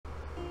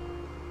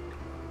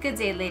Good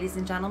day, ladies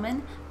and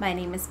gentlemen. My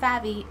name is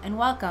Fabi and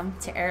welcome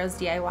to Arrows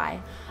DIY.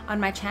 On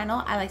my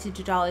channel, I like to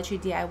do Dollar Tree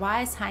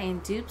DIYs,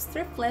 high-end dupes,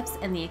 thrift flips,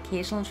 and the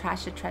occasional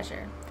trash to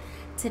treasure.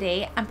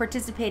 Today, I'm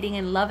participating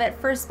in Love at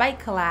First Bite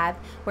collab,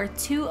 where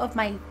two of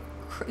my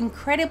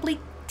incredibly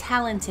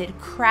talented,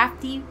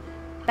 crafty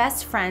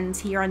best friends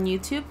here on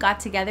YouTube got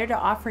together to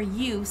offer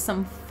you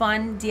some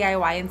fun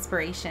DIY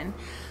inspiration.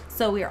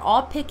 So we're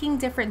all picking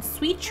different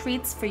sweet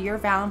treats for your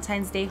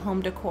Valentine's Day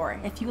home decor.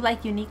 If you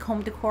like unique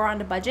home decor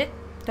on a budget,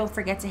 don't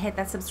forget to hit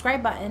that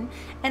subscribe button.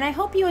 And I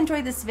hope you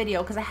enjoyed this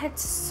video because I had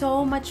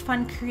so much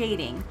fun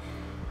creating.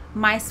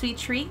 My sweet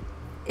treat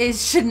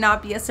should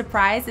not be a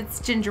surprise. It's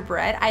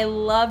gingerbread. I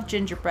love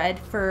gingerbread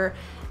for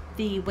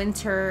the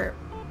winter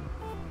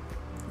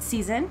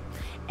season.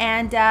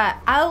 And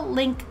I'll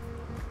link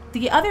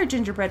the other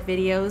gingerbread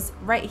videos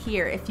right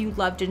here if you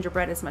love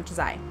gingerbread as much as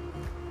I.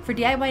 For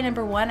DIY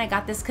number one, I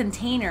got this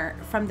container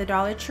from the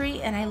Dollar Tree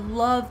and I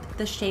loved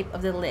the shape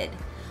of the lid.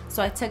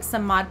 So I took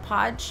some Mod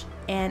Podge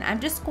and I'm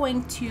just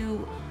going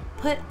to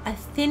put a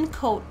thin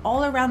coat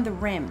all around the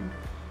rim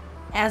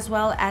as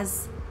well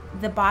as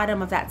the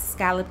bottom of that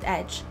scalloped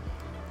edge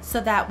so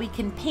that we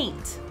can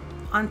paint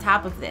on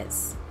top of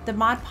this. The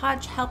Mod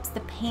Podge helps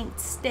the paint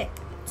stick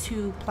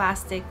to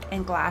plastic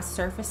and glass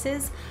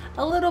surfaces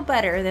a little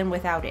better than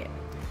without it.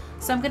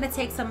 So I'm going to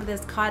take some of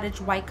this cottage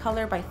white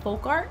color by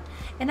Folk Art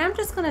and I'm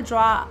just going to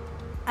draw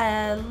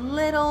a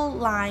little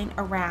line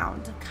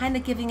around, kind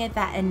of giving it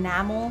that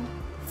enamel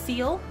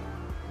feel.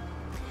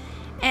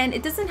 And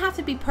it doesn't have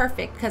to be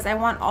perfect because I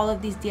want all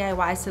of these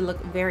DIYs to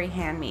look very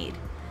handmade.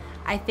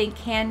 I think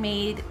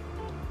handmade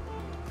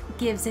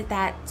gives it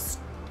that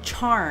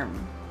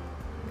charm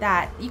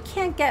that you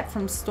can't get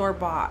from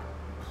store-bought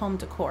home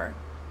decor.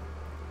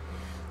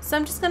 So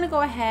I'm just going to go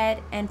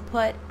ahead and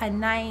put a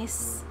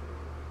nice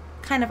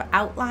kind of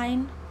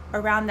outline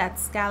around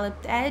that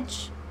scalloped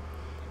edge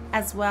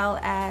as well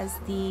as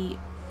the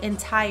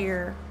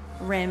entire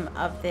rim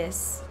of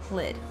this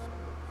lid.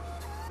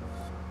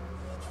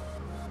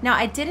 Now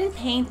I didn't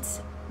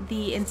paint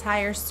the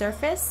entire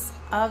surface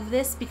of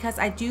this because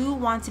I do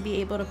want to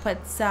be able to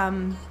put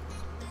some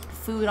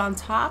food on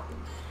top.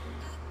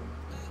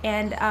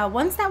 And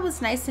once that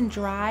was nice and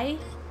dry,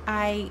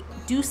 I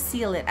do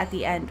seal it at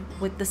the end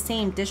with the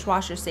same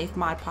dishwasher safe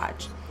Mod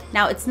Podge.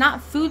 Now it's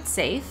not food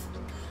safe,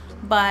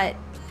 but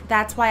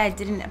that's why I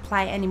didn't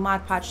apply any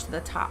Mod Podge to the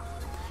top.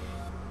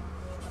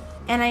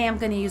 And I am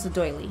going to use a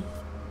doily.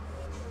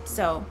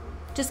 So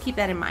just keep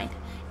that in mind.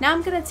 Now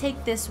I'm going to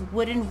take this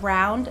wooden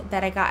round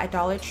that I got at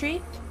Dollar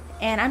Tree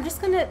and I'm just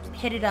going to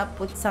hit it up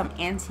with some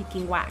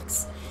antiquing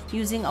wax.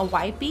 Using a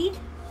wipey,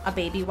 a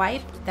baby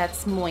wipe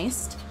that's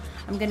moist,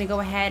 I'm going to go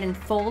ahead and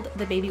fold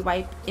the baby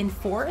wipe in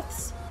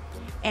fourths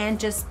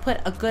and just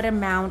put a good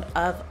amount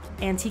of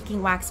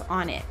antiquing wax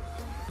on it.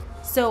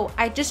 So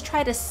I just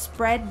try to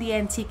spread the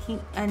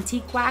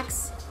antique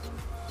wax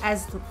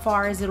as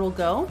far as it will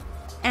go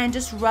and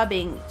just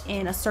rubbing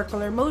in a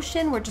circular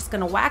motion. We're just going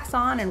to wax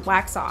on and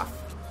wax off.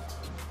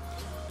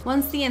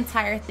 Once the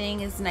entire thing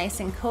is nice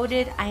and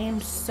coated, I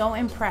am so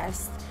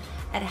impressed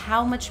at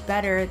how much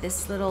better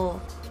this little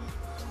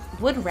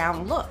wood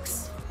round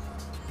looks.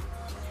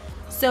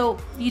 So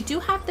you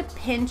do have to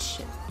pinch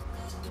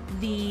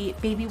the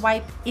baby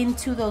wipe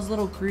into those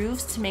little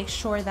grooves to make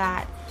sure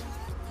that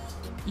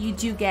you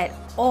do get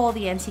all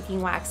the antiquing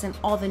wax and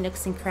all the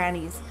nooks and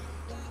crannies.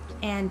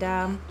 And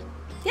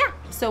yeah,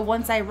 so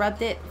once I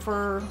rubbed it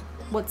for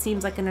what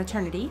seems like an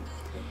eternity,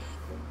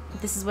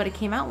 this is what it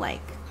came out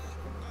like.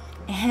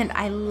 And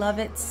I love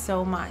it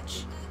so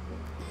much.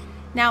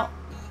 Now,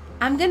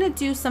 I'm gonna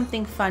do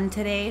something fun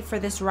today for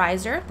this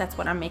riser. That's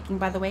what I'm making,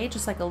 by the way,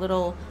 just like a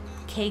little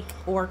cake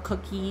or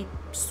cookie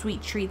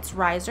sweet treats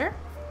riser.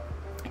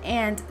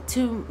 And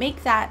to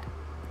make that,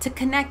 to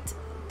connect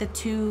the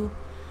two,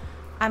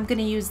 I'm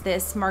gonna use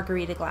this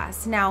margarita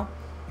glass. Now,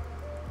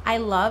 I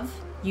love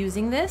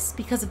using this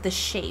because of the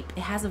shape.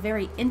 It has a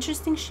very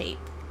interesting shape.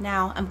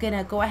 Now I'm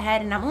gonna go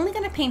ahead and I'm only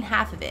gonna paint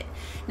half of it.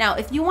 Now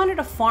if you wanted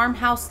a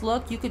farmhouse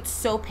look, you could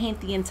so paint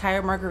the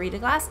entire margarita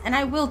glass, and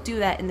I will do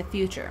that in the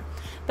future.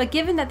 But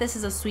given that this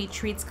is a sweet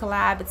treats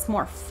collab, it's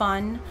more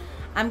fun,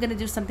 I'm gonna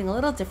do something a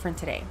little different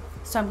today.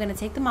 So I'm gonna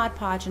take the Mod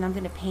Podge and I'm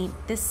gonna paint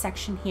this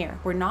section here.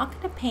 We're not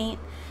gonna paint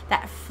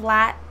that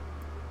flat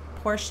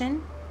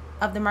portion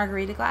of the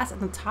margarita glass at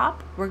the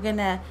top. We're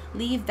gonna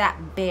leave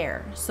that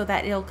bare so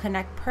that it'll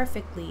connect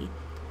perfectly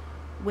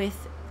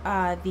with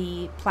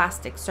the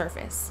plastic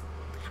surface.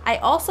 I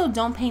also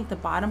don't paint the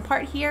bottom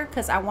part here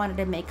because I wanted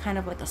to make kind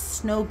of like a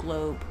snow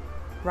globe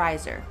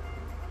riser.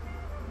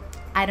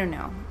 I don't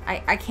know.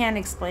 I can't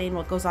explain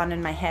what goes on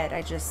in my head.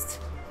 I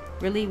just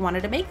really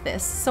wanted to make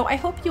this. So I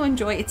hope you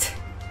enjoy it.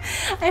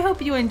 I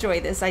hope you enjoy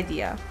this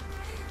idea.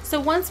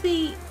 So once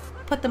we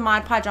put the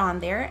Mod Podge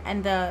on there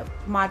and the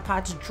Mod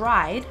Podge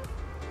dried,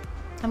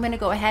 I'm going to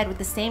go ahead with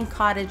the same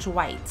cottage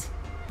white.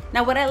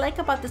 Now what I like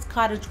about this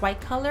cottage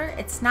white color,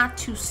 it's not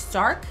too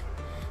stark,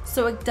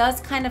 so it does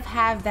kind of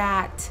have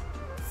that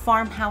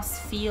farmhouse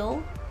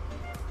feel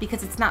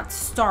because it's not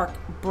stark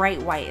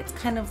bright white. It's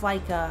kind of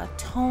like a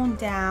toned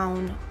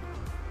down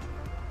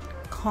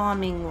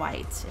calming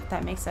white, if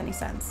that makes any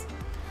sense.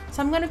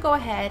 So I'm going to go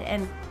ahead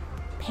and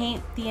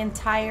paint the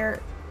entire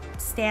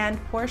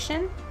stand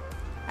portion,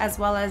 as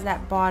well as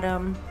that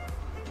bottom,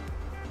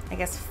 I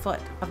guess, foot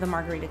of the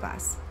margarita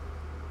glass.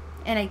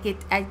 And I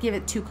give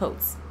it 2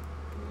 coats.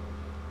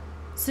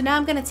 So now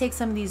I'm going to take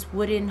some of these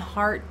wooden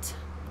heart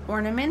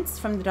ornaments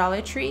from the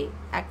Dollar Tree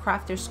at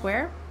Crafter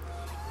Square,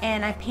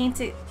 and I paint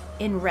it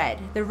in red.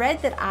 The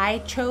red that I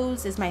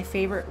chose is my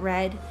favorite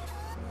red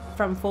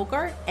from folk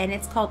art, and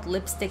it's called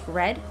lipstick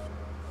red.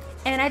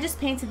 And I just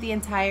painted the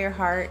entire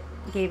heart,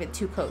 gave it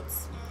 2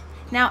 coats.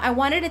 Now I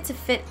wanted it to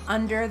fit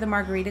under the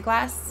margarita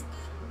glass,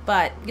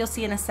 but you'll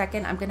see in a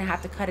second I'm gonna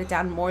have to cut it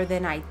down more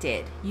than I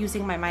did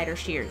using my miter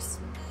shears.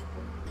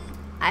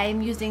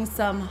 I'm using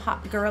some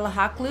Gorilla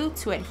Hot Glue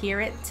to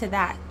adhere it to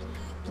that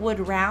wood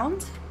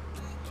round,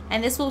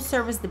 and this will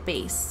serve as the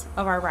base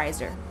of our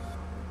riser.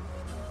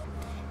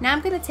 Now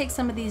I'm going to take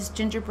some of these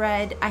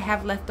gingerbread I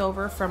have left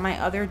over from my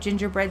other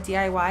gingerbread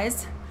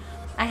DIYs.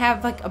 I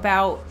have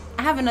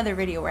another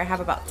video where I have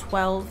about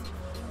 12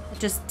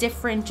 just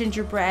different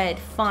gingerbread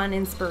fun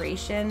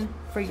inspiration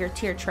for your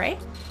tier tray.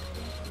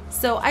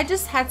 So I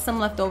just had some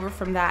left over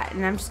from that,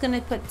 and I'm just going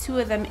to put 2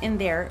 of them in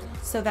there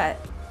so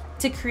that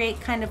to create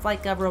kind of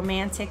like a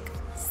romantic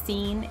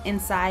scene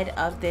inside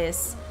of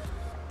this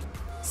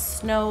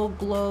snow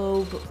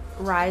globe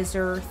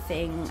riser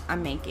thing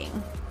I'm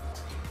making.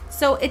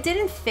 So it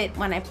didn't fit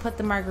when I put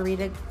the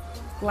margarita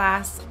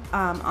glass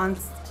on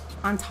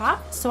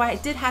top, so I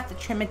did have to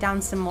trim it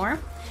down some more,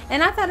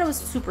 and I thought it was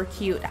super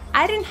cute.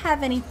 I didn't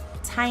have any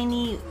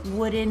tiny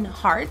wooden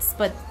hearts,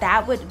 but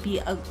that would be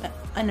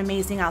an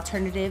amazing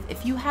alternative.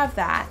 If you have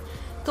that,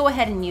 go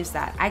ahead and use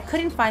that. I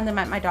couldn't find them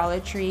at my Dollar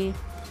Tree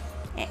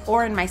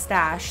or in my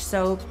stash,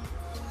 so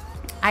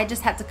I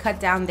just had to cut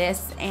down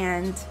this,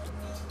 and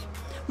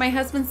my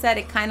husband said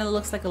it kind of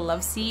looks like a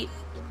love seat,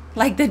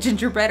 like the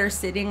gingerbread are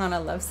sitting on a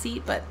love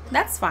seat, but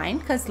that's fine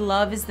because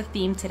love is the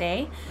theme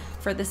today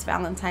for this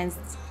Valentine's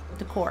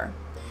decor.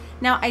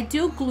 Now I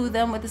do glue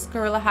them with this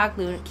Gorilla Hot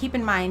Glue. Keep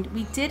in mind,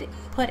 we did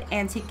put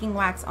antiquing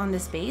wax on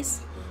this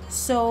base,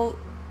 so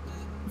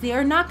they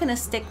are not going to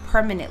stick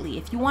permanently.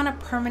 If you want a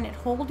permanent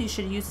hold, you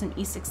should use some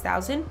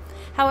E6000.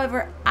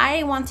 However,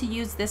 I want to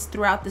use this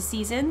throughout the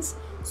seasons,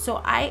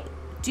 so I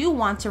do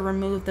want to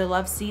remove the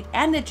love seat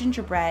and the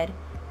gingerbread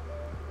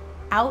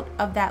out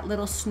of that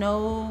little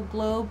snow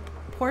globe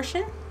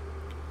portion.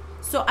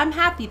 So I'm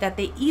happy that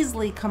they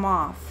easily come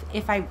off.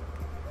 If I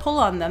pull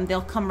on them,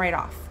 they'll come right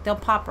off. They'll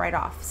pop right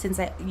off since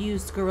I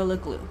used Gorilla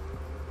Glue.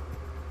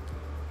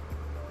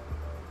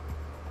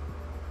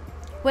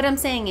 What I'm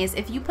saying is,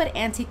 if you put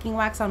antiquing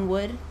wax on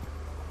wood,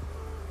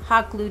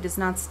 hot glue does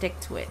not stick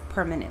to it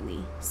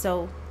permanently.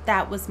 So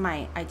that was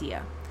my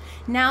idea.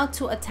 Now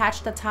to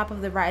attach the top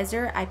of the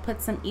riser, I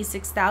put some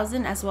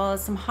E6000 as well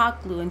as some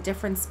hot glue in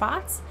different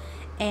spots,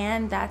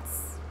 and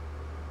that's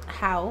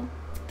how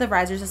the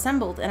riser is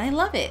assembled, and I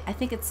love it. I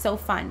think it's so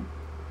fun.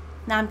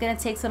 Now I'm going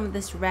to take some of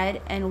this red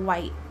and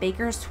white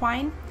baker's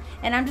twine,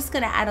 and I'm just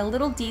going to add a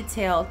little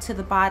detail to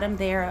the bottom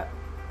there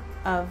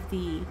of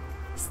the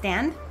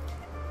stand,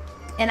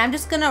 and I'm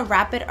just going to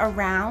wrap it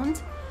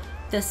around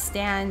the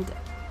stand,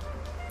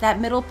 that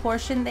middle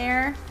portion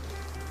there,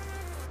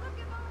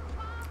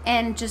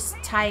 and just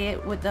tie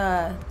it with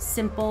a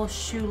simple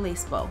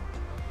shoelace bow.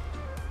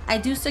 I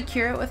do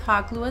secure it with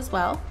hot glue as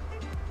well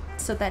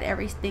so that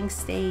everything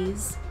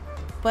stays,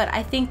 but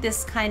I think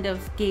this kind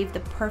of gave the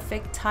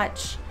perfect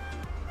touch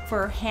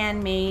for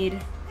handmade,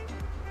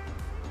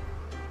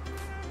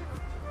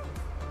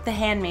 the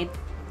handmade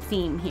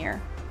theme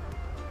here.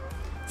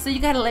 So you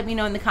gotta let me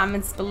know in the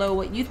comments below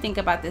what you think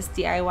about this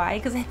DIY,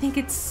 because I think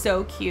it's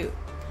so cute.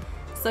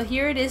 So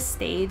here it is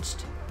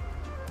staged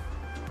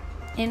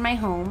in my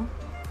home,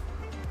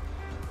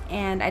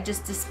 and I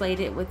just displayed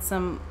it with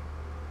some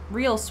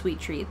real sweet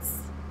treats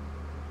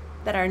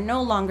that are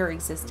no longer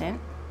existent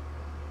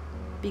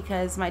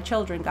because my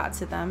children got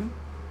to them.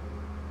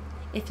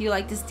 If you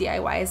like this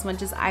DIY as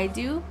much as I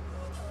do,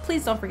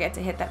 please don't forget to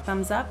hit that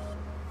thumbs up.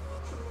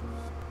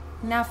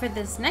 Now for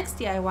this next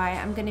DIY,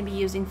 I'm going to be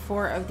using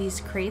 4 of these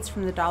crates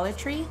from the Dollar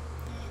Tree,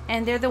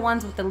 and they're the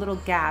ones with the little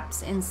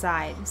gaps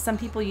inside. Some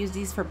people use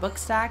these for book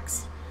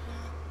stacks,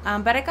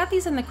 but I got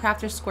these in the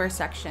Crafter Square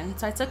section.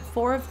 So I took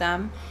 4 of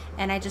them,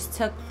 and I just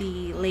took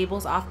the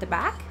labels off the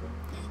back,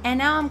 and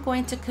now I'm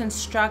going to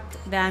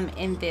construct them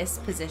in this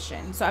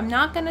position. So I'm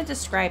not going to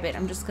describe it,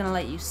 I'm just going to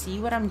let you see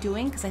what I'm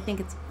doing because I think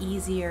it's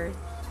easier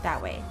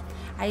that way.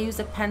 I use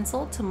a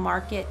pencil to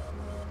mark it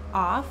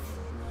off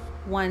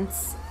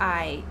once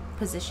I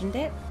positioned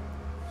it,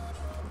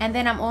 and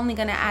then I'm only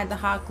going to add the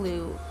hot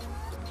glue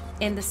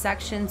in the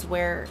sections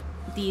where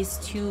these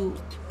 2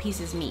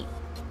 pieces meet.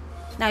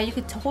 Now you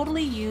could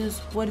totally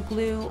use wood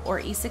glue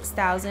or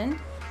E6000.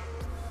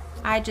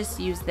 I just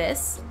use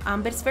this,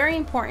 but it's very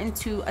important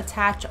to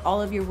attach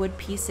all of your wood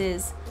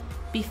pieces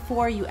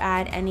before you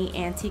add any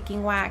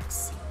antiquing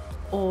wax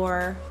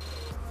or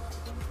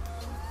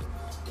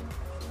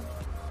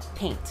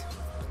paint.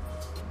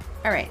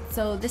 Alright,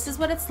 so this is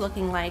what it's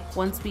looking like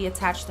once we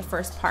attach the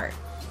first part.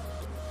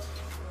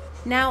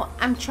 Now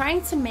I'm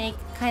trying to make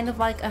kind of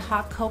like a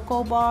hot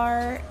cocoa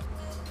bar,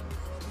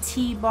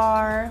 tea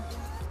bar,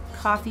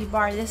 coffee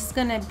bar. This is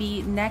gonna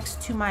be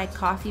next to my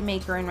coffee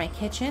maker in my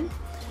kitchen.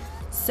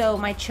 So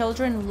my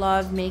children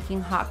love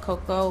making hot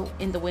cocoa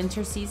in the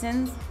winter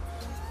seasons.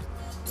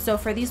 So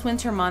for these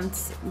winter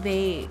months,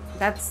 they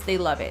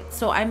love it.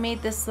 So I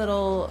made this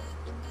little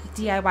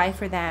DIY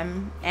for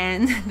them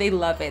and they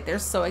love it. They're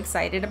so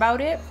excited about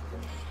it.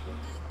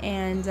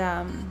 And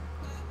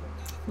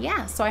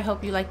yeah, so I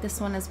hope you like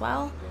this one as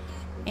well.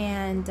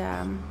 And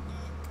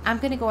I'm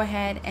gonna go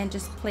ahead and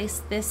just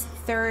place this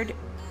third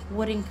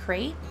wooden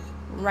crate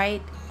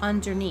right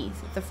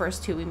underneath the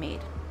first two we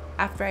made,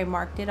 after I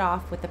marked it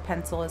off with a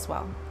pencil as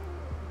well.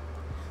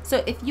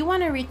 So if you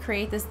want to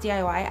recreate this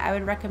DIY, I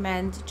would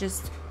recommend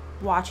just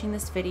watching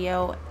this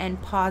video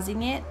and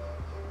pausing it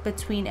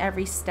between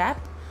every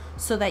step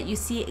so that you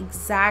see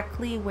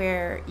exactly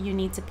where you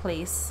need to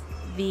place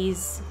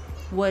these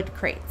wood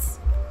crates.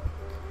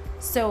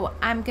 So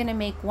I'm gonna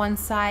make one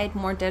side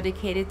more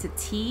dedicated to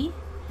tea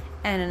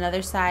and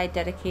another side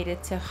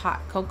dedicated to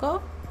hot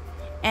cocoa.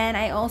 And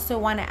I also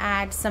want to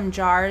add some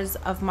jars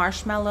of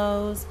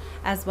marshmallows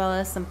as well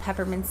as some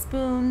peppermint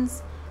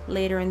spoons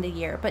later in the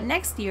year. But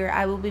next year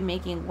I will be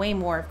making way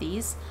more of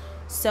these.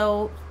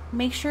 So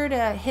make sure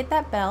to hit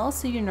that bell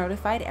so you're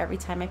notified every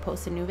time I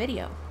post a new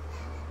video.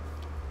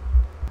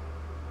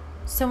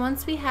 So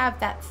once we have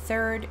that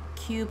third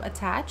cube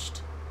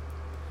attached,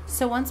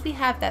 we're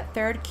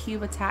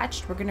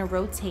going to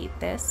rotate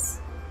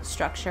this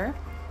structure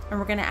and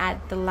we're going to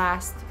add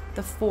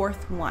the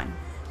fourth one.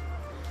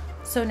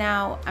 So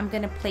now I'm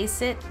going to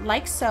place it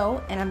like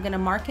so, and I'm going to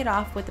mark it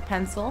off with a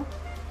pencil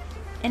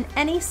in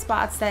any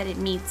spots that it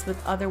meets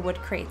with other wood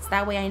crates.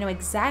 That way I know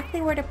exactly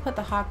where to put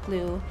the hot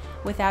glue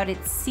without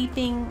it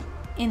seeping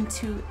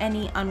into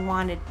any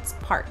unwanted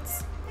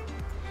parts.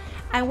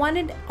 I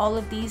wanted all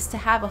of these to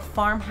have a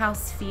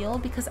farmhouse feel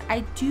because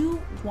I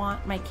do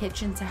want my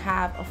kitchen to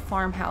have a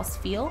farmhouse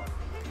feel.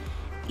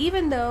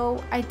 Even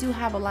though I do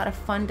have a lot of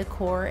fun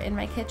decor in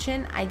my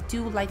kitchen, I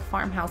do like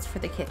farmhouse for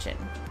the kitchen.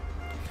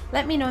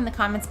 Let me know in the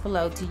comments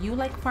below, do you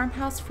like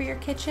farmhouse for your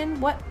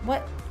kitchen? What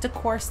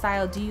decor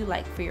style do you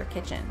like for your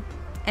kitchen?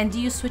 And do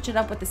you switch it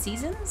up with the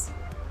seasons?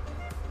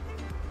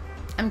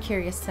 I'm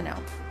curious to know.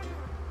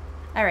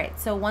 All right,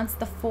 so once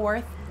the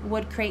fourth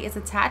wood crate is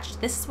attached,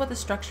 this is what the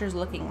structure is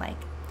looking like.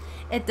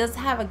 It does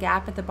have a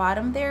gap at the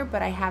bottom there,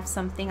 but I have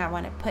something I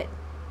want to put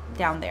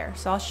down there.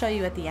 So I'll show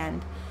you at the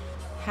end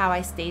how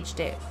I staged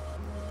it.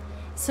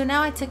 So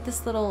now I took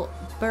this little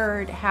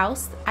bird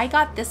house. I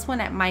got this one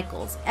at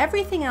Michael's.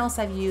 Everything else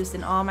I've used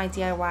in all my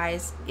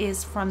DIYs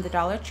is from the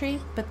Dollar Tree,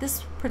 but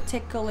this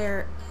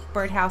particular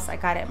birdhouse I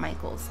got at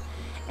Michael's.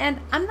 And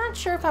I'm not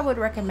sure if I would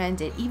recommend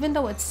it, even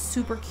though it's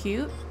super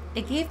cute.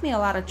 It gave me a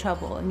lot of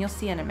trouble, and you'll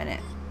see in a minute.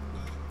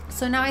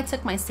 So now I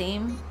took my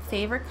same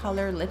favorite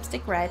color,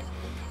 lipstick red,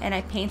 and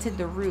I painted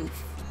the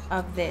roof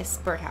of this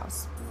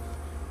birdhouse.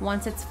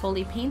 Once it's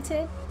fully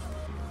painted,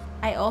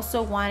 I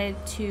also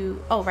wanted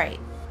to,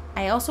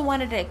 I also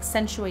wanted to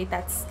accentuate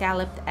that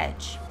scalloped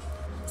edge.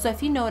 So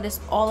if you notice,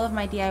 all of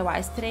my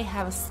DIYs today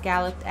have a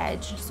scalloped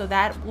edge. So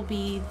that will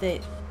be the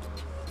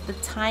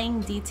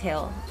tying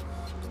detail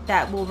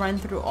that will run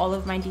through all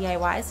of my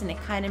DIYs, and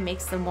it kind of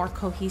makes them more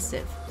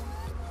cohesive.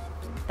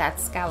 That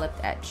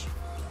scalloped edge.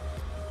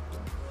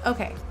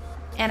 Okay,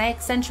 and I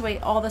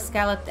accentuate all the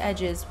scalloped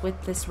edges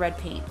with this red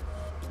paint.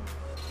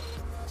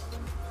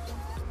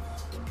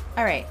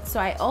 Alright, so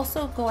I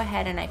also go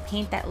ahead and I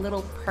paint that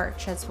little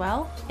perch as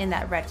well in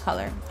that red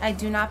color. I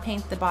do not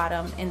paint the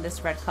bottom in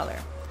this red color.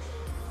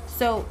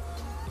 So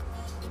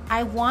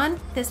I want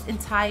this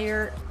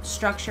entire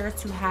structure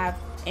to have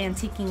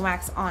antiquing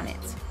wax on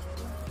it.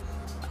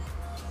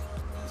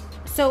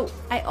 So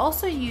I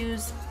also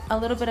use a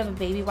little bit of a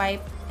baby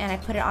wipe and I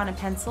put it on a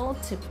pencil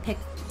to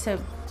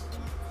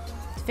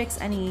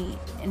fix any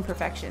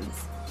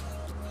imperfections,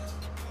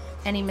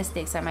 any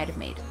mistakes I might have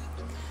made.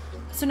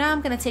 So now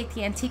I'm going to take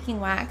the antiquing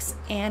wax,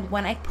 and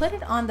when I put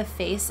it on the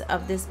face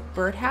of this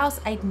birdhouse,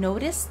 I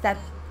noticed that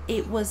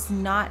it was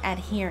not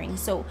adhering.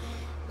 So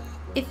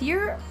if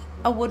you're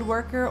a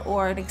woodworker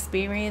or an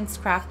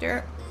experienced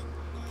crafter,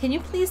 can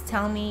you please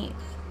tell me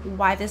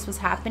why this was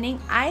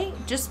happening?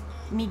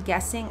 Me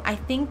guessing, I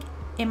think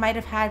it might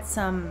have had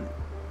some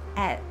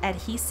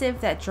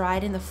adhesive that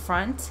dried in the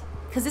front,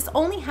 because this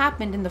only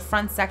happened in the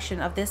front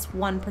section of this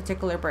one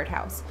particular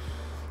birdhouse.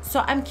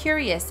 So I'm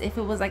curious if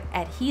it was like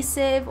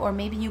adhesive, or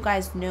maybe you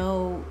guys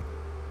know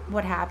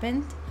what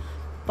happened.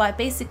 But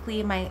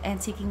basically my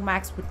antiquing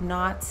wax would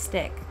not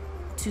stick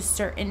to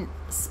certain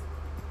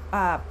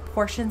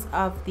portions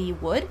of the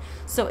wood,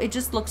 so it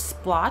just looked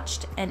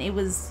splotched and it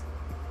was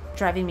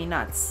driving me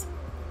nuts.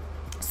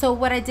 So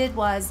what I did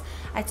was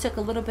I took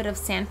a little bit of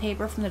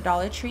sandpaper from the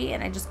Dollar Tree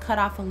and I just cut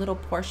off a little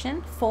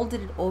portion,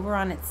 folded it over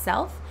on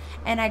itself,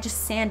 and I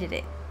just sanded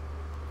it.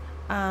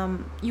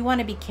 You want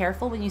to be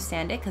careful when you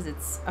sand it because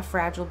it's a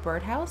fragile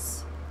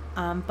birdhouse,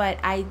 but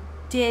I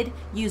did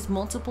use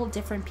multiple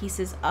different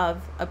pieces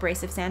of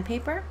abrasive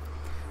sandpaper.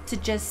 to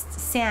just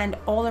sand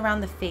all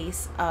around the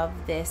face of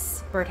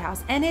this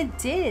birdhouse, and it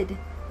did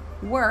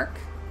work.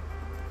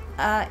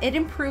 It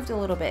improved a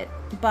little bit,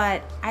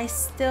 but I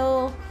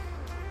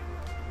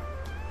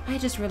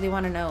just really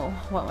want to know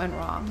what went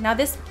wrong. Now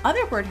this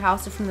other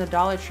birdhouse is from the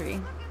Dollar Tree,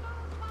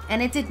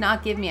 and it did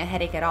not give me a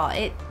headache at all.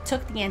 It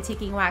took the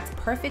antiquing wax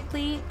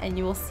perfectly, and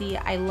you will see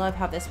I love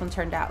how this one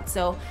turned out.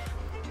 So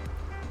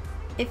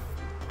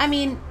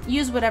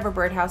use whatever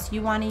birdhouse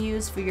you want to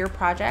use for your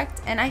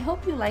project, and I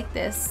hope you like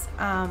this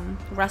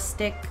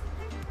rustic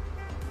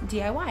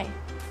DIY.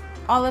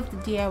 All of the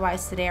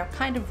DIYs today are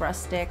kind of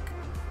rustic,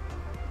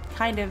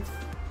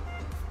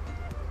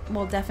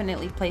 well,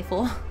 definitely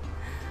playful.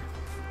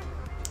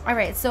 All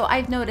right, so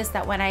I've noticed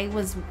that when I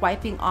was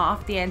wiping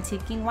off the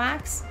antiquing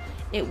wax,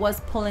 it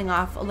was pulling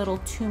off a little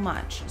too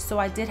much. So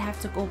I did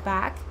have to go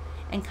back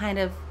and kind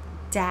of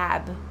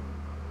dab.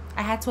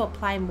 I had to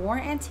apply more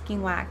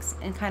antiquing wax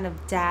and kind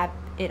of dab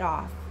it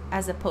off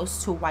as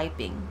opposed to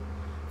wiping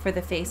for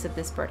the face of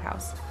this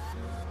birdhouse.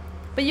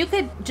 But you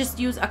could just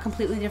use a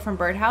completely different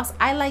birdhouse.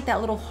 I like that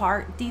little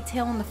heart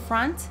detail in the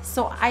front,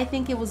 so I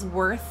think it was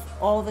worth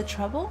all the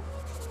trouble.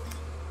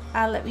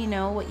 Let me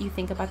know what you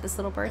think about this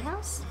little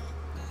birdhouse.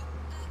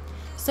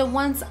 So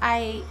once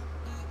I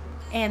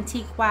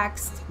antique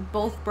waxed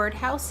both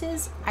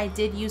birdhouses, I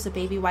did use a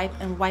baby wipe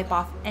and wipe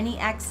off any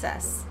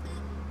excess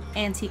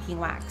antiquing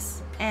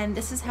wax. And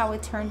this is how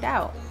it turned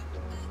out.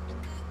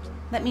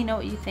 Let me know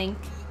what you think.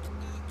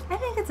 I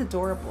think it's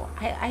adorable.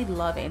 I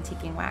love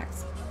antiquing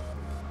wax.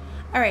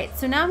 Alright,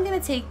 so now I'm going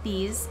to take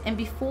these, and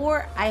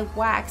before I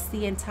wax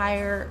the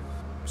entire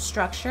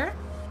structure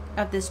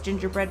of this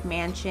gingerbread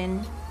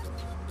mansion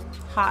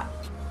hot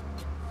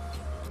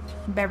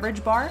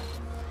beverage bar,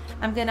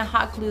 I'm going to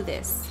hot glue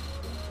this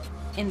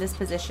in this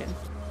position.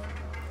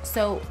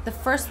 So the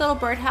first little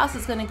birdhouse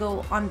is going to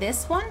go on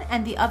this one,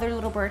 and the other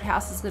little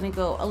birdhouse is going to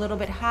go a little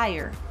bit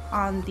higher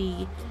on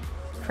the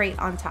crate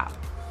on top.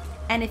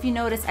 And if you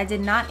notice, I did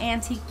not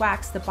antique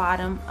wax the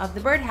bottom of the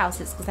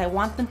birdhouses because I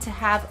want them to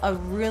have a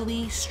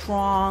really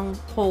strong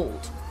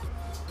hold,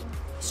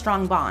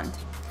 strong bond.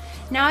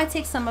 Now I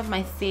take some of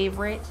my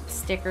favorite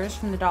stickers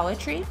from the Dollar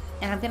Tree,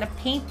 and I'm going to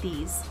paint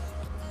these.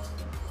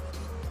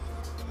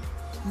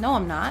 No,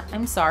 I'm not.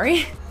 I'm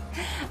sorry.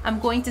 I'm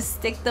going to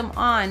stick them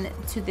on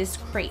to this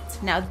crate.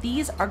 Now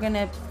these are going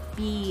to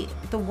be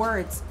the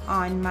words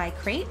on my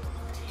crate.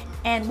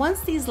 And once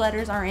these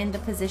letters are in the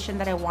position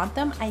that I want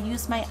them, I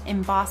use my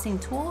embossing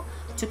tool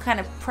to kind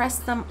of press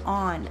them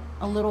on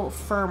a little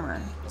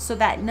firmer so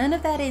that none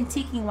of that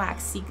antiquing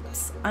wax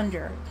seeps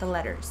under the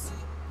letters.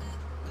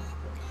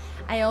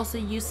 I also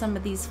use some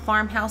of these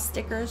farmhouse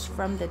stickers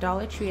from the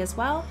Dollar Tree as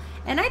well,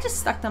 and I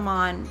just stuck them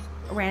on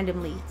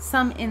randomly.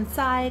 Some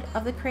inside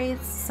of the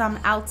crates, some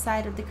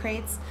outside of the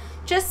crates,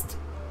 just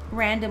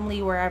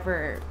randomly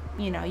wherever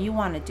you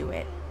want to do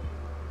it.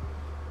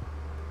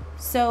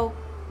 So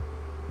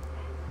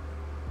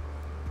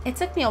it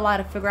took me a while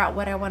to figure out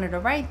what I wanted to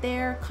write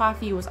there.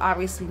 Coffee was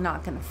obviously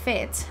not going to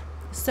fit,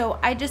 so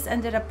I just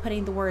ended up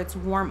putting the words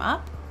warm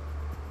up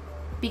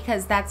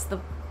because that's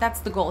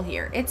the goal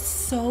here. It's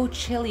so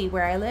chilly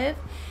where I live,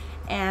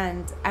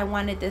 and I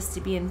wanted this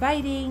to be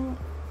inviting,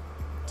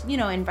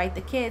 invite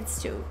the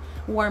kids to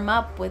warm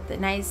up with a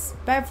nice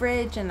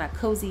beverage and a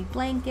cozy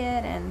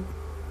blanket. And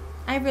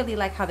I really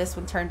like how this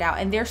one turned out,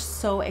 and they're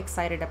so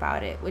excited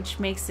about it, which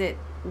makes it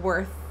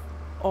worth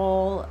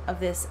all of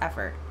this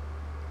effort.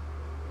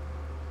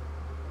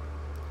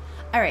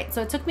 Alright,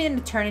 so it took me an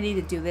eternity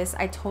to do this.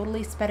 I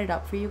totally sped it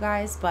up for you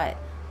guys, but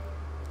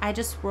I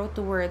just wrote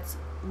the words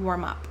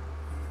warm up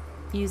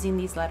using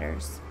these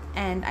letters,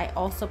 and I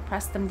also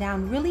pressed them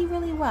down really,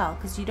 really well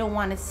because you don't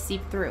want it to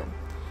seep through.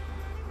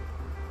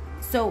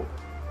 So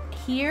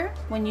here,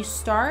 when you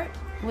start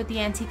with the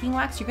antiquing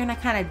wax, you're going to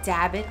kind of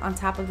dab it on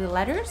top of the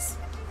letters.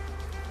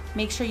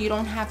 Make sure you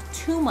don't have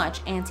too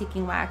much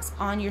antiquing wax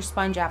on your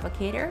sponge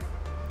applicator,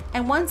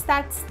 and once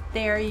that's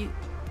there,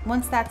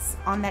 once that's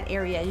on that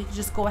area, you can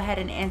just go ahead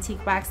and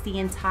antique wax the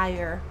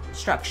entire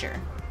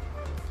structure.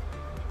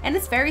 And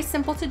it's very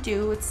simple to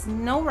do. It's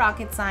no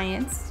rocket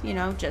science,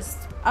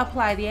 just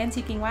apply the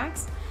antiquing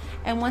wax.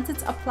 And once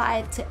it's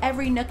applied to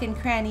every nook and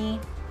cranny,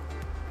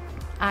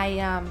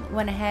 I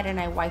went ahead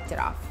and I wiped it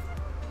off.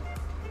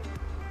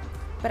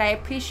 But I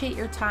appreciate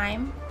your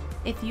time.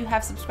 If you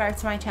have subscribed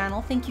to my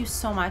channel, thank you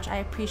so much. I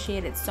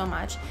appreciate it so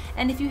much.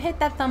 And if you hit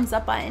that thumbs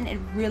up button, it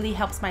really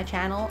helps my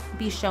channel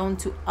be shown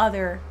to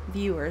other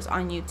viewers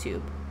on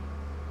YouTube.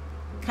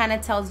 Kind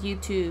of tells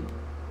YouTube,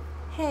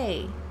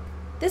 hey,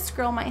 this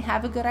girl might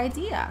have a good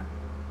idea,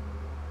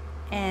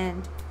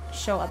 and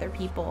show other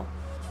people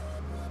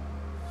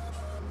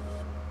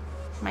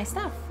my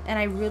stuff. And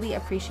I really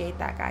appreciate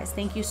that, guys.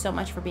 Thank you so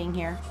much for being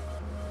here.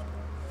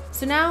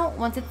 So now,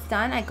 once it's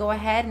done, I go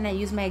ahead and I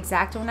use my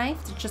X-Acto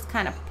knife to just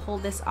kind of pull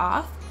this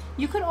off.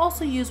 You could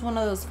also use one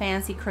of those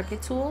fancy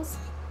Cricut tools.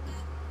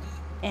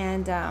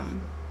 And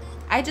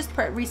I just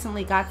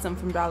recently got some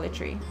from Dollar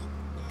Tree.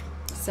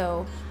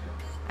 So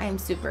I am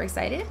super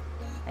excited.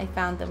 I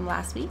found them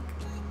last week.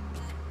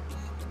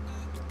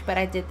 but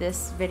I did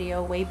this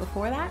video way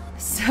before that.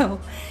 So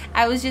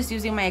I was just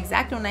using my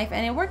X-Acto knife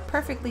and it worked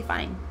perfectly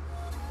fine.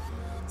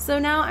 So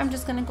now I'm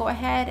just gonna go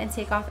ahead and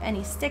take off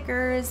any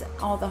stickers,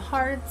 all the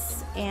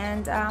hearts,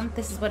 and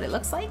this is what it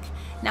looks like.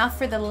 Now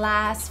for the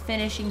last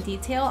finishing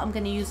detail, I'm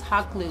gonna use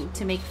hot glue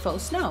to make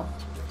faux snow.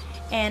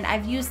 And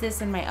I've used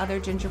this in my other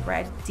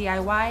gingerbread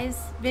DIYs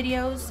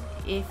videos.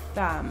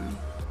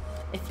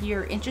 If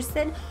you're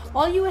interested,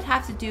 all you would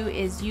have to do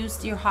is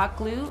use your hot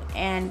glue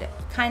and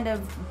kind of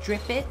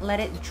drip it,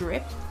 let it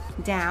drip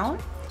down.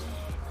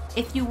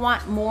 If you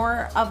want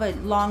more of a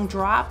long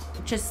drop,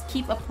 just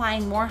keep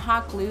applying more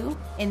hot glue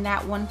in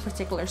that one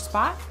particular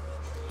spot.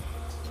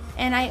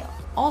 And I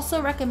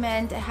also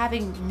recommend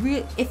having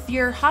if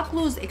your hot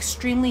glue is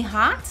extremely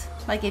hot,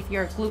 like if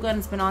your glue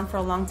gun's been on for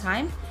a long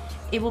time,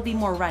 it will be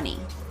more runny.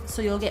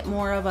 So you'll get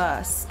more of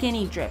a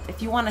skinny drip.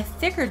 If you want a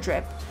thicker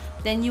drip,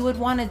 then you would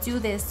want to do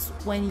this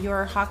when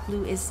your hot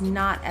glue is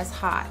not as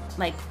hot,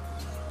 like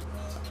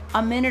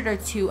a minute or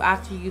two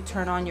after you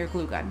turn on your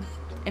glue gun,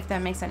 if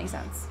that makes any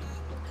sense.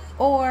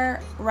 Or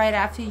right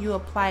after you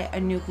apply a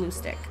new glue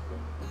stick.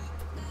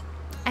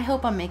 I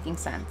hope I'm making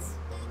sense.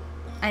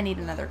 I need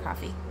another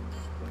coffee.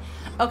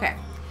 Okay,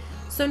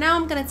 so now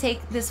I'm gonna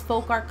take this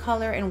folk art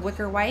color in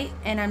wicker white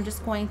and I'm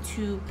just going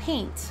to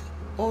paint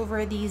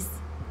over these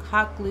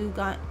hot glue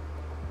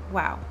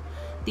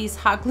these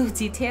hot glue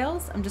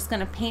details. I'm just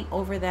gonna paint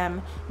over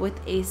them with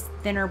a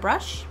thinner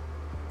brush,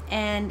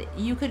 and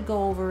you could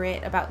go over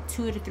it about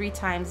 2 to 3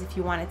 times if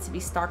you want it to be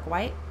stark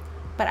white,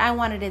 but I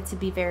wanted it to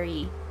be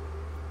very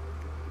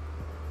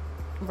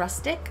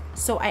rustic,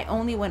 so I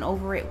only went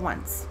over it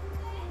once.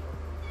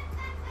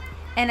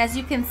 And as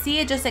you can see,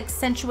 it just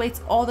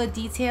accentuates all the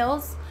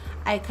details.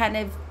 I kind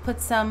of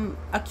put some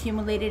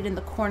accumulated in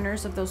the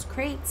corners of those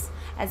crates,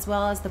 as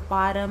well as the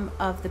bottom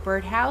of the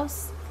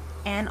birdhouse,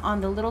 and on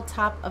the little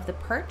top of the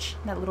perch,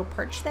 that little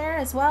perch there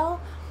as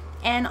well,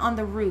 and on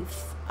the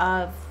roof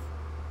of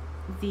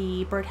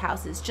the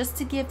birdhouses, just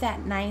to give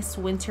that nice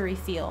wintry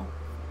feel.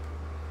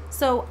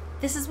 So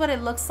this is what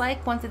it looks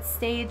like once it's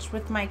staged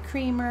with my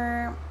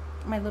creamer,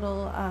 my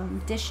little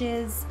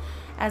dishes,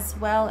 as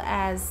well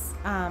as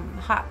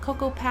hot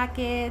cocoa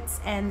packets,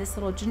 and this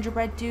little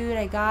gingerbread dude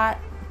I got,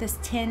 this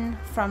tin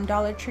from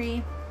Dollar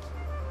Tree.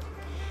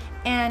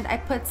 And I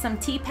put some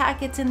tea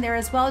packets in there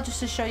as well, just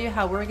to show you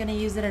how we're gonna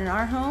use it in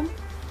our home.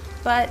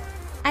 But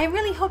I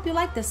really hope you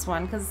like this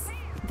one, because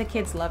the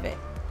kids love it,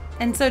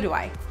 and so do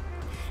I.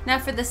 Now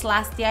for this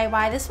last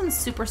DIY, this one's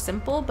super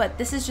simple, but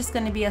this is just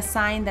gonna be a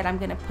sign that I'm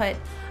gonna put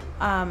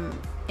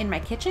in my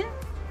kitchen.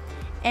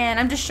 And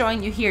I'm just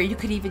showing you here, you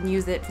could even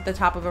use it for the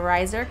top of a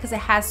riser because it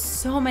has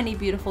so many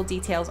beautiful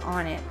details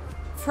on it.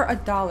 For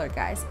 $1,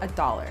 guys,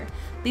 $1.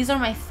 These are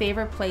my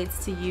favorite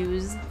plates to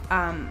use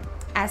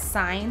as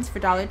signs for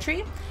Dollar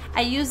Tree.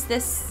 I used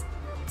this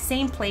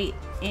same plate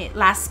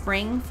last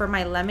spring for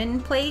my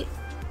lemon plate,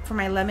 for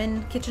my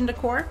lemon kitchen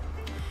decor.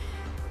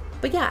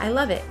 But yeah, I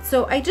love it.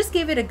 So I just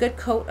gave it a good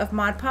coat of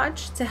Mod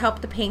Podge to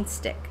help the paint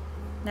stick.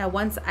 Now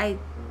once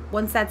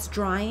that's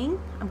drying,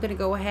 I'm gonna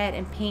go ahead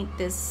and paint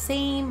this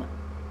same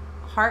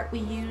heart we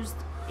used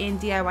in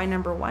DIY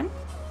number 1,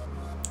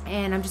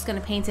 and I'm just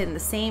gonna paint it in the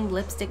same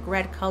lipstick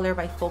red color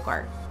by Folk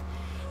Art.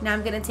 Now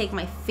I'm gonna take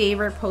my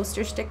favorite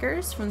poster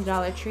stickers from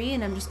Dollar Tree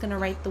and I'm just gonna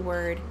write the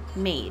word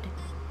made.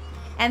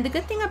 And the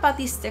good thing about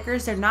these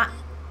stickers, they're not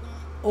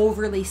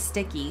overly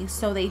sticky,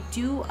 so they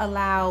do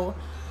allow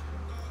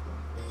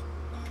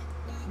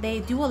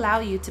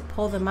you to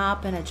pull them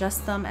up and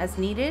adjust them as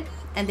needed,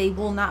 and they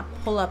will not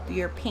pull up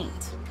your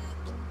paint.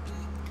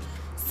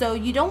 So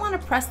you don't want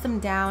to press them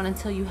down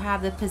until you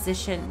have the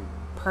position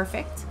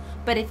perfect,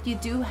 but if you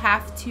do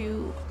have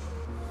to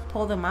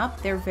pull them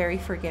up, they're very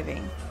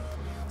forgiving.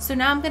 So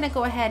now I'm going to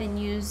go ahead and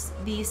use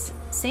these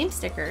same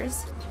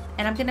stickers,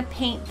 and I'm going to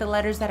paint the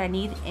letters that I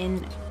need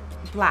in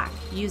black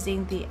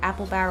using the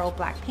Apple Barrel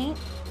black paint,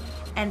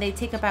 and they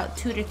take about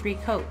 2 to 3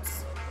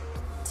 coats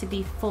to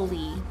be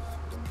fully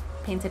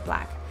painted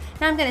black.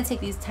 Now I'm going to take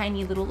these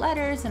tiny little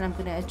letters and I'm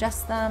going to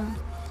adjust them.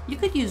 You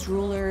could use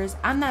rulers.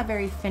 I'm not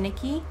very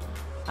finicky,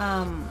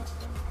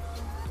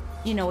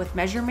 you know, with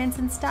measurements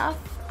and stuff.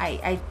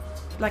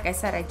 Like I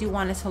said, I do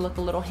want it to look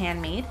a little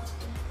handmade.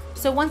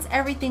 So once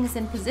everything's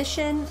in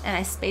position and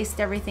I spaced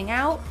everything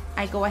out,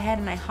 I go ahead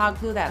and I hot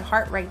glue that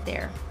heart right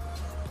there.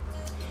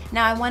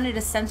 Now I wanted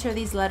to center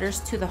these letters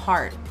to the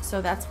heart,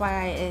 so that's why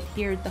I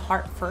adhered the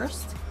heart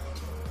first.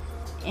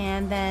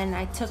 And then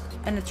I took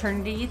an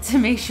eternity to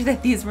make sure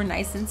that these were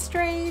nice and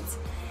straight.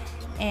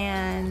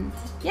 And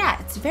yeah,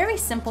 it's very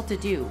simple to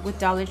do with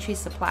Dollar Tree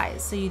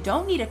supplies, so you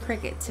don't need a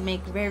Cricut to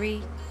make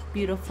very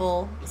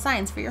beautiful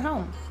signs for your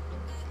home.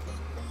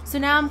 So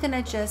now I'm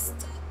gonna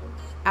just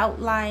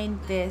outline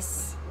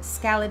this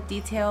scallop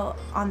detail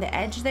on the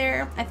edge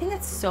there. I think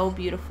it's so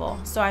beautiful,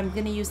 so I'm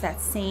gonna use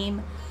that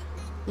same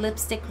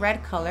lipstick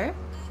red color,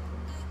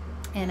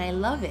 and I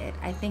love it.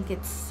 I think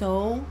it's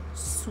so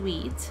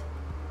sweet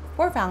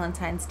for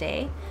Valentine's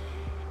Day,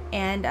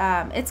 and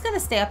it's gonna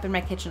stay up in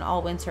my kitchen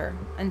all winter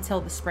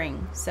until the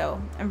spring,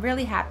 so I'm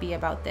really happy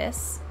about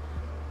this.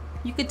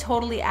 You could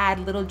totally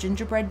add little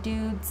gingerbread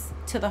dudes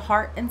to the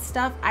heart and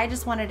stuff. I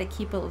just wanted to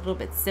keep it a little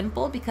bit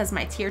simple because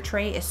my tier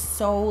tray is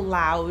so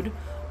loud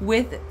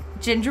with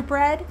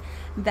gingerbread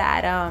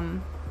that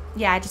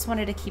yeah, I just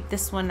wanted to keep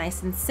this one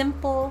nice and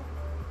simple.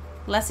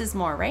 Less is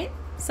more, right?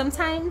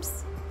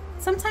 Sometimes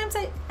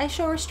I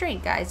show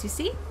restraint, guys, you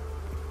see?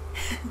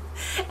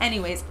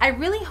 Anyways, I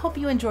really hope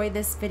you enjoyed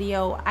this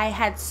video. I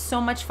had so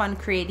much fun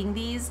creating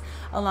these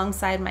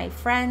alongside my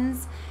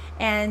friends.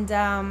 And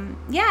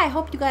yeah, I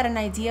hope you got an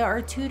idea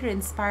or two to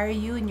inspire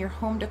you in your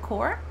home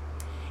decor.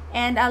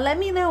 And let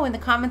me know in the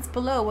comments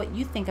below what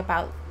you think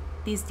about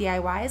these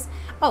DIYs.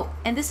 Oh,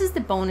 and this is the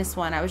bonus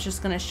one I was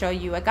just going to show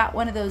you. I got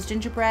one of those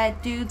gingerbread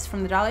dudes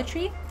from the Dollar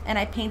Tree, and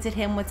I painted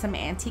him with some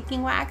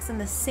antiquing wax in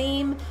the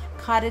same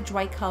cottage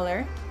white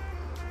color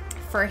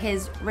for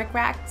his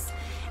rickracs.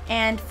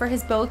 And for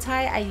his bow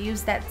tie, I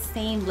used that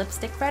same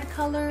lipstick red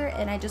color,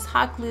 and I just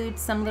hot glued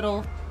some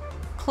little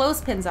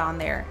clothespins on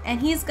there, and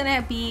he's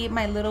gonna be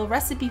my little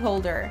recipe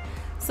holder.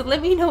 So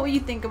let me know what you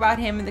think about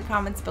him in the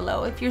comments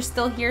below. If you're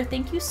still here,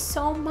 thank you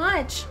so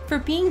much for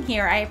being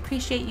here. I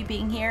appreciate you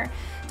being here.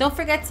 Don't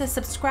forget to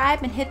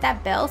subscribe and hit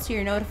that bell so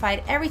you're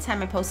notified every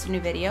time I post a new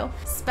video.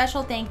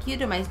 Special thank you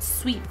to my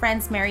sweet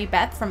friends Mary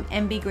Beth from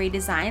MB Gray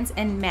Designs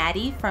and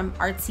Maddie from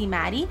Artsy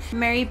Maddie.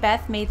 Mary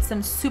Beth made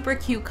some super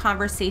cute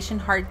conversation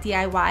heart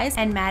DIYs,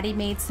 and Maddie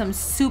made some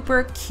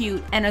super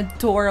cute and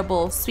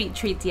adorable sweet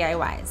treat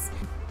DIYs.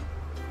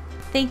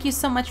 Thank you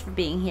so much for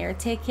being here.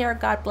 Take care,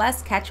 God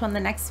bless, catch you on the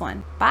next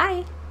one.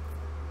 Bye!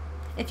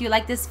 If you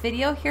like this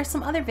video, here's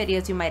some other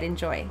videos you might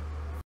enjoy.